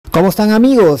¿Cómo están,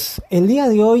 amigos? El día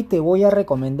de hoy te voy a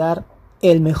recomendar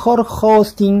el mejor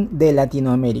hosting de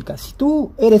Latinoamérica. Si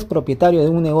tú eres propietario de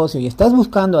un negocio y estás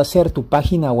buscando hacer tu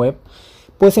página web,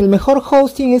 pues el mejor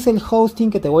hosting es el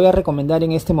hosting que te voy a recomendar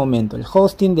en este momento, el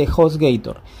hosting de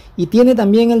HostGator. Y tiene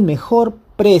también el mejor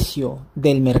precio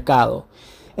del mercado.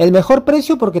 El mejor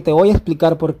precio porque te voy a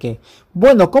explicar por qué.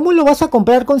 Bueno, ¿cómo lo vas a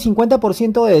comprar con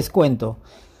 50% de descuento?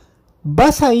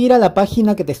 Vas a ir a la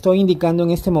página que te estoy indicando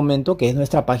en este momento, que es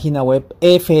nuestra página web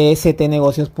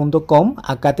fstnegocios.com.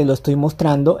 Acá te lo estoy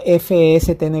mostrando,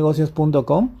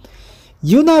 fstnegocios.com.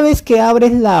 Y una vez que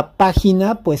abres la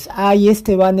página, pues hay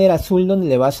este banner azul donde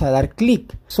le vas a dar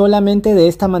clic. Solamente de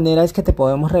esta manera es que te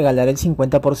podemos regalar el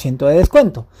 50% de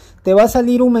descuento. Te va a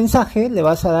salir un mensaje, le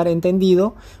vas a dar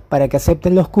entendido para que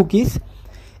aceptes los cookies.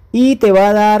 Y te va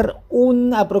a dar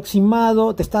un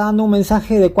aproximado, te está dando un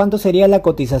mensaje de cuánto sería la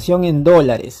cotización en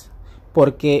dólares.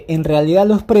 Porque en realidad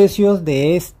los precios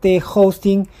de este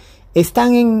hosting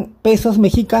están en pesos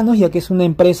mexicanos, ya que es una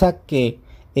empresa que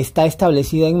está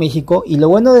establecida en México. Y lo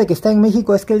bueno de que está en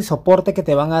México es que el soporte que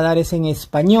te van a dar es en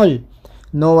español,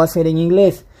 no va a ser en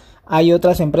inglés. Hay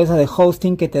otras empresas de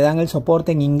hosting que te dan el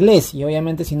soporte en inglés y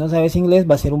obviamente si no sabes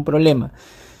inglés va a ser un problema.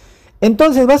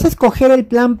 Entonces vas a escoger el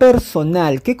plan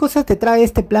personal. ¿Qué cosas te trae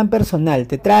este plan personal?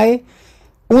 Te trae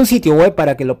un sitio web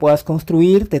para que lo puedas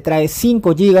construir, te trae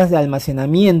 5 GB de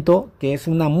almacenamiento, que es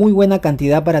una muy buena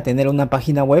cantidad para tener una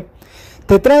página web.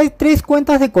 Te trae 3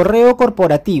 cuentas de correo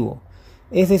corporativo,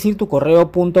 es decir, tu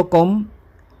correo.com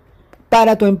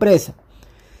para tu empresa.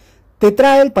 Te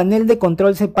trae el panel de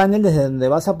control cPanel, desde donde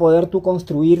vas a poder tú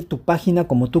construir tu página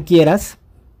como tú quieras.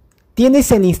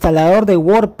 Tienes el instalador de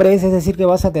Wordpress, es decir que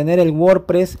vas a tener el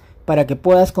Wordpress para que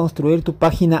puedas construir tu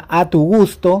página a tu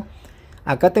gusto.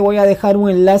 Acá te voy a dejar un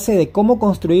enlace de cómo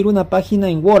construir una página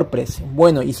en Wordpress.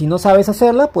 Bueno, y si no sabes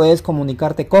hacerla, puedes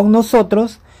comunicarte con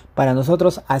nosotros para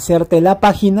nosotros hacerte la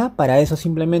página. Para eso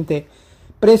simplemente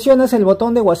presionas el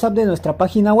botón de WhatsApp de nuestra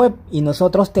página web y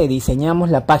nosotros te diseñamos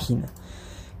la página.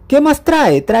 ¿Qué más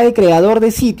trae? Trae creador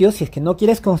de sitios. Si es que no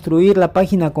quieres construir la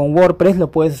página con WordPress, lo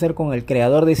puedes hacer con el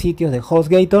creador de sitios de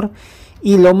HostGator.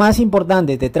 Y lo más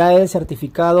importante, te trae el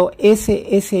certificado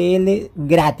SSL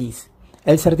gratis.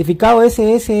 El certificado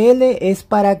SSL es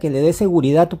para que le dé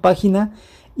seguridad a tu página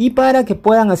y para que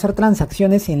puedan hacer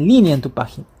transacciones en línea en tu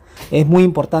página. Es muy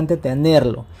importante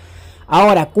tenerlo.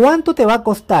 Ahora, ¿cuánto te va a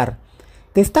costar?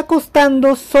 Te está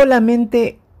costando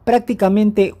solamente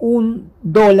prácticamente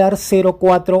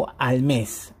 $1.04 al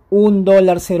mes.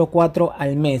 $1.04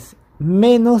 al mes.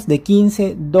 Menos de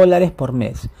 $15 por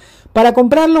mes. Para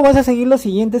comprarlo vas a seguir las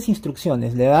siguientes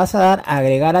instrucciones. Le vas a dar a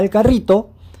agregar al carrito.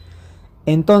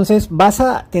 Entonces vas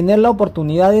a tener la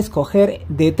oportunidad de escoger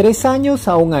de 3 años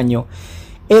a 1 año.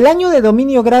 El año de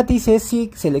dominio gratis es si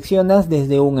seleccionas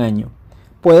desde 1 año.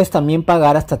 Puedes también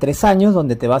pagar hasta 3 años,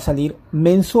 donde te va a salir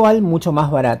mensual mucho más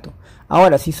barato.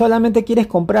 Ahora, si solamente quieres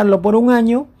comprarlo por 1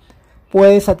 año,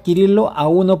 puedes adquirirlo a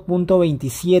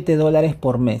 $1.27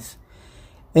 por mes.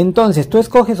 Entonces, tú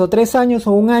escoges o 3 años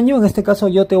o 1 año. En este caso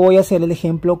yo te voy a hacer el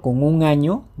ejemplo con 1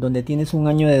 año, donde tienes 1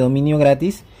 año de dominio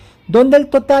gratis, donde el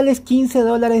total es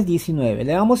 $15.19.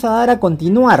 Le vamos a dar a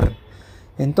continuar.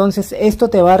 Entonces, esto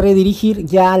te va a redirigir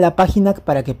ya a la página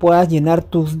para que puedas llenar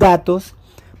tus datos,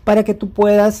 para que tú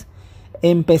puedas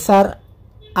empezar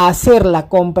a hacer la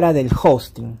compra del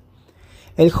hosting.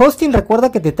 El hosting,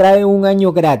 recuerda que te trae 1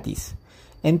 año gratis.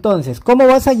 Entonces, ¿cómo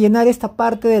vas a llenar esta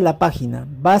parte de la página?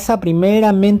 Vas a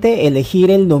primeramente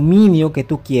elegir el dominio que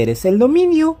tú quieres. El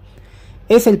dominio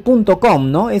es el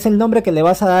 .com, ¿no? Es el nombre que le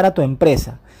vas a dar a tu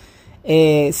empresa.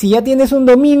 Si ya tienes un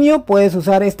dominio, puedes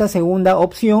usar esta segunda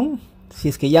opción. Si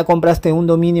es que ya compraste un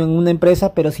dominio en una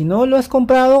empresa, pero si no lo has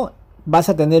comprado, vas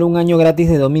a tener 1 año gratis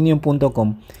de dominio en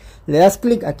 .com. Le das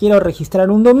clic a quiero registrar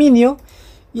un dominio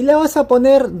y le vas a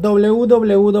poner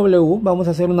www. Vamos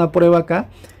a hacer una prueba acá.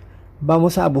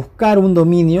 Vamos a buscar un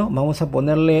dominio. Vamos a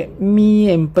ponerle mi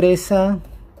empresa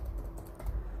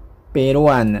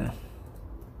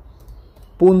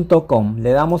peruana.com.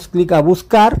 Le damos clic a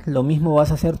buscar. Lo mismo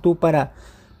vas a hacer tú para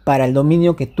el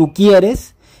dominio que tú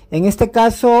quieres. En este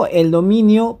caso el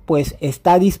dominio pues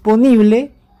está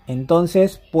disponible.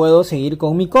 Entonces puedo seguir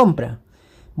con mi compra.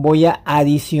 Voy a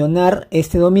adicionar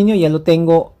este dominio, ya lo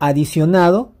tengo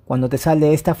adicionado. Cuando te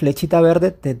sale esta flechita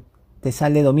verde, te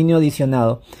sale dominio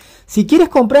adicionado. Si quieres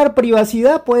comprar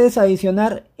privacidad, puedes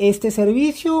adicionar este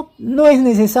servicio. No es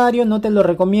necesario, no te lo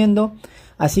recomiendo.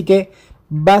 Así que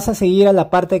vas a seguir a la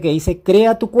parte que dice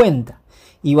crea tu cuenta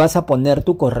y vas a poner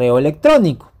tu correo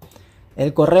electrónico.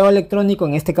 El correo electrónico,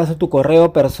 en este caso tu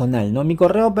correo personal, ¿no? Mi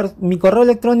correo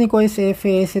electrónico es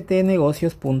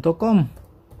fstnegocios.com.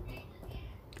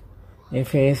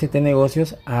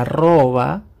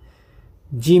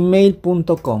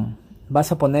 fstnegocios@gmail.com.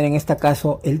 Vas a poner en este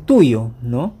caso el tuyo,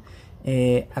 ¿no?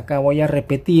 Acá voy a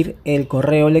repetir el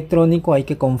correo electrónico, hay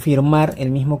que confirmar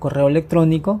el mismo correo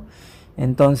electrónico.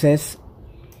 Entonces,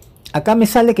 acá me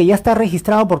sale que ya está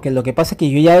registrado porque lo que pasa es que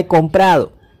yo ya he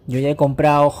comprado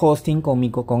hosting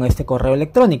con este correo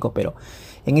electrónico, pero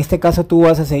en este caso tú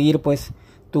vas a seguir pues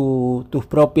tus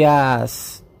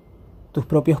propios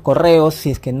correos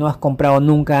si es que no has comprado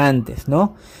nunca antes,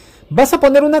 ¿no? Vas a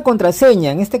poner una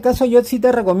contraseña. En este caso yo sí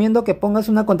te recomiendo que pongas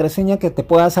una contraseña que te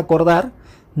puedas acordar,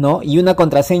 ¿no? Y una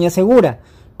contraseña segura.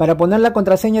 Para poner la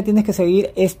contraseña tienes que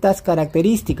seguir estas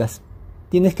características.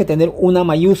 Tienes que tener una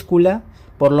mayúscula,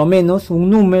 por lo menos un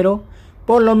número,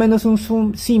 por lo menos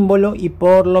un símbolo y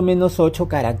por lo menos 8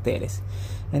 caracteres.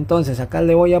 Entonces acá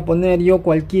le voy a poner yo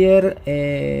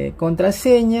cualquier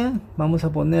contraseña. Vamos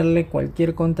a ponerle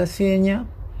cualquier contraseña.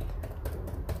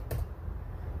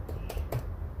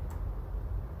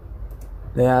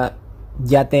 Ya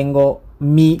tengo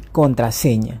mi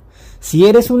contraseña. Si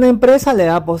eres una empresa le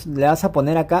vas a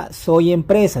poner acá soy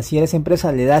empresa. Si eres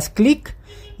empresa le das clic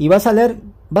y va a salir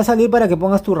para que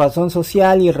pongas tu razón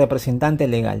social y representante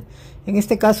legal. En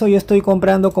este caso yo estoy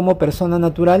comprando como persona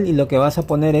natural y lo que vas a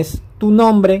poner es tu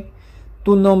nombre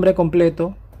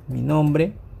completo, mi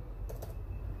nombre,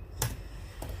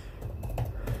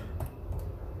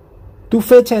 tu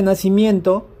fecha de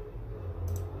nacimiento,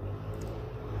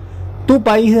 tu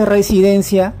país de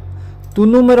residencia, tu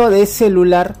número de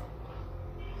celular,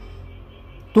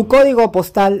 tu código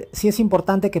postal. Si es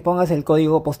importante que pongas el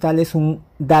código postal, es un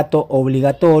dato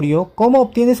obligatorio. ¿Cómo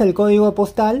obtienes el código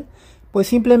postal? Pues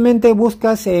simplemente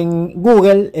buscas en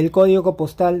Google el código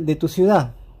postal de tu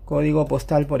ciudad. Código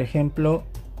postal, por ejemplo,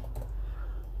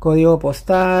 código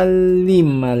postal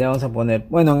Lima, le vamos a poner.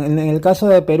 Bueno, en el caso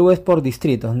de Perú es por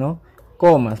distritos, ¿no?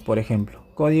 Comas, por ejemplo.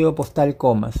 Código postal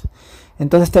comas.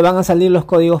 Entonces te van a salir los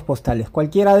códigos postales.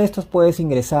 Cualquiera de estos puedes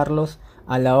ingresarlos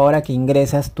a la hora que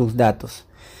ingresas tus datos.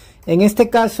 En este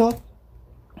caso,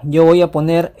 yo voy a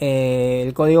poner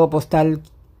el código postal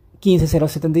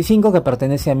 15075 que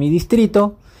pertenece a mi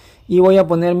distrito. Y voy a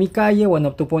poner mi calle.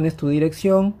 Bueno, tú pones tu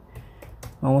dirección.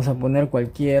 Vamos a poner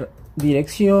cualquier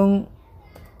dirección.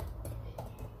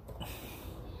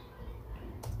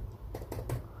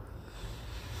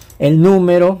 El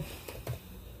número.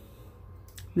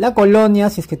 La colonia,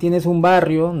 si es que tienes un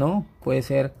barrio, ¿no? Puede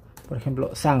ser, por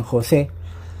ejemplo, San José.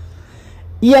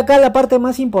 Y acá la parte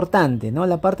más importante, ¿no?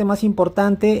 La parte más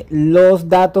importante, los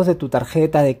datos de tu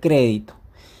tarjeta de crédito.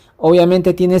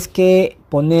 Obviamente tienes que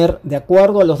poner, de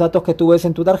acuerdo a los datos que tú ves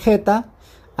en tu tarjeta,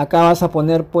 acá vas a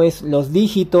poner pues los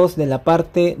dígitos de la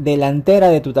parte delantera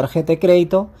de tu tarjeta de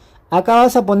crédito. Acá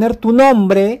vas a poner tu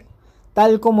nombre,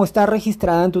 tal como está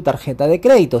registrada en tu tarjeta de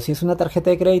crédito. Si es una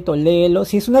tarjeta de crédito, léelo.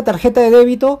 Si es una tarjeta de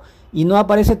débito y no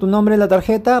aparece tu nombre en la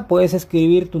tarjeta, puedes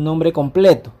escribir tu nombre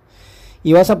completo.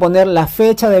 Y vas a poner la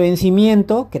fecha de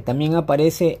vencimiento, que también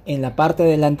aparece en la parte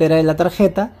delantera de la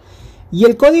tarjeta. Y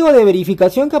el código de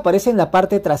verificación que aparece en la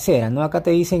parte trasera, ¿no? Acá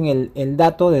te dicen el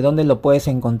dato de dónde lo puedes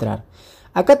encontrar.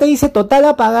 Acá te dice total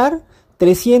a pagar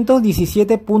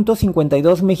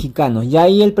 317.52 mexicanos. Ya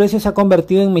ahí el precio se ha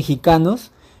convertido en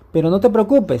mexicanos. Pero no te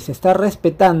preocupes, se está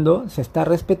respetando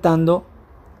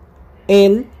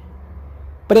el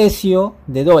precio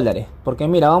de dólares. Porque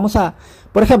mira,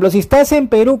 por ejemplo, si estás en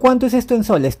Perú, ¿cuánto es esto en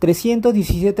soles?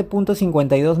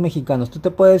 317.52 mexicanos. Tú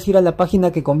te puedes ir a la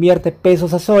página que convierte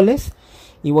pesos a soles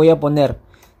y voy a poner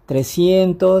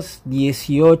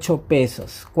 318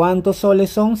 pesos. ¿Cuántos soles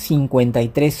son?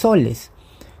 53 soles,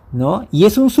 ¿no? Y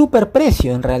es un super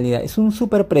precio en realidad, es un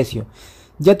super precio.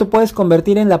 Ya tú puedes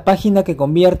convertir en la página que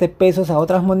convierte pesos a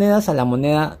otras monedas a la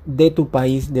moneda de tu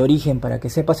país de origen para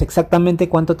que sepas exactamente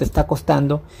cuánto te está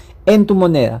costando en tu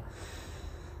moneda.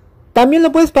 También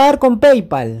lo puedes pagar con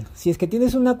PayPal. Si es que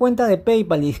tienes una cuenta de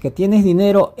PayPal y es que tienes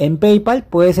dinero en PayPal,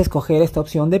 puedes escoger esta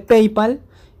opción de PayPal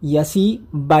y así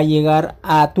va a llegar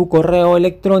a tu correo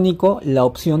electrónico la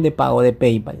opción de pago de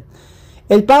PayPal.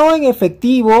 El pago en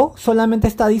efectivo solamente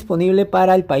está disponible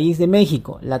para el país de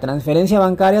México. La transferencia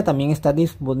bancaria también está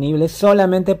disponible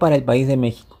solamente para el país de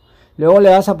México. Luego le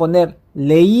vas a poner,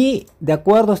 leí, de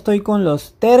acuerdo, estoy con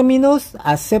los términos,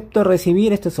 acepto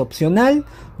recibir, esto es opcional.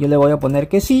 Yo le voy a poner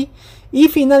que sí. Y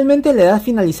finalmente le das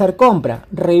finalizar compra.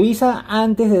 Revisa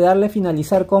antes de darle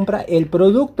finalizar compra el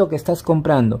producto que estás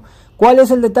comprando. ¿Cuál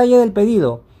es el detalle del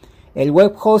pedido? El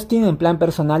web hosting en plan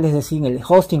personal, es decir, el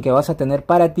hosting que vas a tener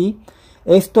para ti.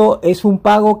 Esto es un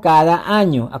pago cada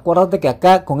año. Acuérdate que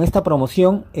acá con esta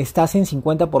promoción estás en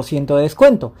 50% de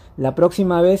descuento. La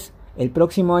próxima vez el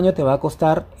próximo año te va a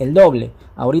costar el doble.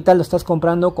 Ahorita lo estás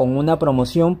comprando con una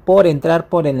promoción por entrar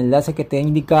por el enlace que te he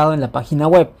indicado en la página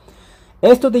web.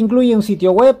 Esto te incluye un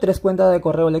sitio web, 3 cuentas de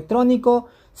correo electrónico,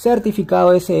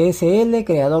 certificado SSL,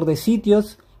 creador de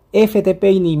sitios, FTP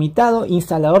ilimitado,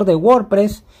 instalador de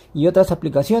Wordpress y otras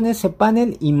aplicaciones,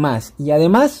 cPanel y más. Y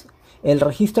además el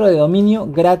registro de dominio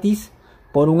gratis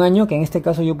por un año, que en este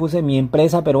caso yo puse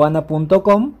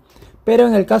miempresaperuana.com, pero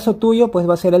en el caso tuyo pues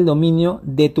va a ser el dominio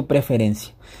de tu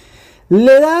preferencia.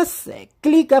 Le das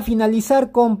clic a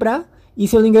finalizar compra y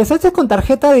si lo ingresaste con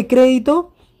tarjeta de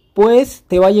crédito, pues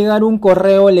te va a llegar un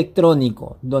correo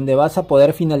electrónico donde vas a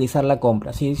poder finalizar la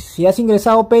compra. Si has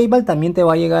ingresado PayPal, también te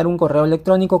va a llegar un correo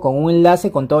electrónico con un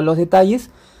enlace con todos los detalles,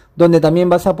 donde también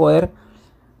vas a poder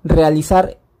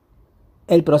realizar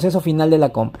el proceso final de la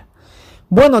compra.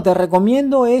 Bueno, te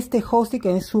recomiendo este hosting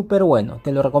que es súper bueno.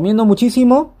 Te lo recomiendo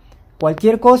muchísimo.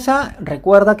 Cualquier cosa,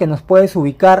 recuerda que nos puedes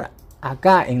ubicar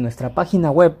acá en nuestra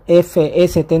página web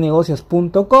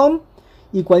fstnegocios.com.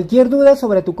 Y cualquier duda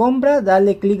sobre tu compra,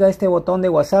 dale clic a este botón de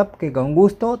WhatsApp que con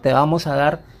gusto te vamos a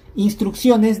dar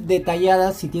instrucciones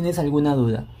detalladas si tienes alguna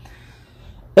duda.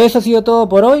 Eso ha sido todo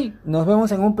por hoy. Nos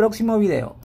vemos en un próximo video.